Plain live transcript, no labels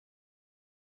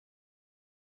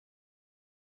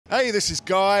Hey, this is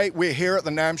Guy. We're here at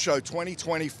the NAMM Show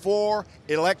 2024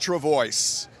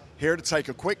 Electro-Voice. Here to take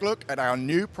a quick look at our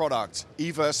new product,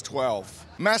 EVERSE 12.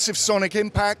 Massive sonic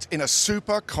impact in a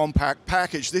super compact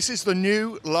package. This is the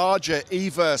new, larger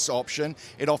EVERSE option.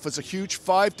 It offers a huge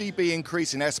 5 dB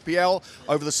increase in SPL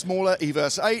over the smaller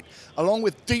EVERSE 8, along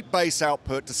with deep bass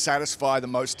output to satisfy the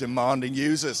most demanding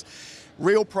users.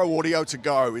 Real pro audio to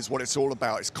go is what it's all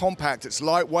about. It's compact, it's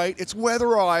lightweight, it's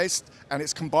weatherized, and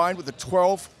it's combined with a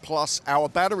 12+ hour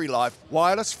battery life.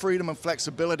 Wireless freedom and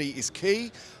flexibility is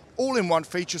key. All-in-one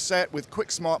feature set with quick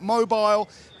smart mobile,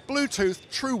 Bluetooth,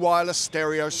 true wireless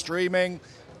stereo streaming,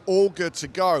 all good to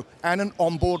go. And an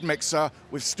onboard mixer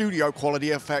with studio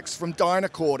quality effects from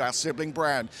Dynacord, our sibling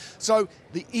brand. So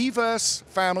the EVERSE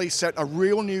family set a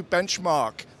real new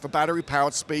benchmark for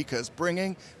battery-powered speakers,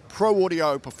 bringing pro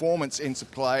audio performance into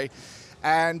play,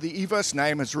 and the EVERSE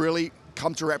name has really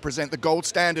come to represent the gold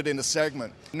standard in the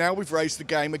segment. Now we've raised the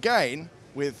game again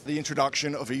with the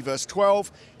introduction of EVERSE 12.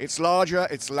 It's larger,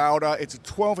 it's louder, it's a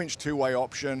 12-inch two-way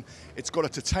option. It's got a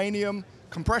titanium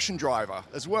compression driver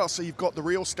as well, so you've got the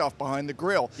real stuff behind the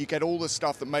grill. You get all the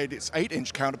stuff that made its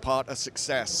 8-inch counterpart a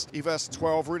success. EVERSE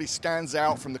 12 really stands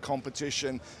out from the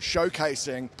competition,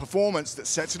 showcasing performance that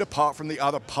sets it apart from the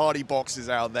other party boxes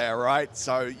out there, right?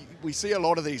 So we see a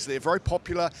lot of these. They're very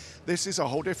popular. This is a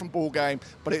whole different ball game,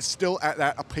 but it's still at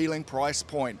that appealing price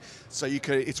point. So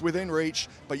it's within reach,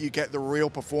 but you get the real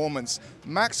performance.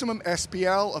 Maximum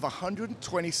SPL of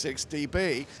 126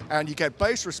 dB, and you get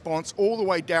bass response all the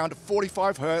way down to 45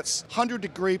 Hertz, 100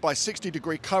 degree by 60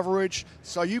 degree coverage.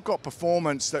 So you've got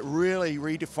performance that really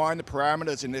redefine the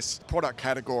parameters in this product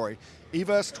category.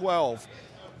 EVERSE 12,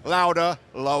 louder,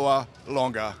 lower,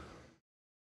 longer.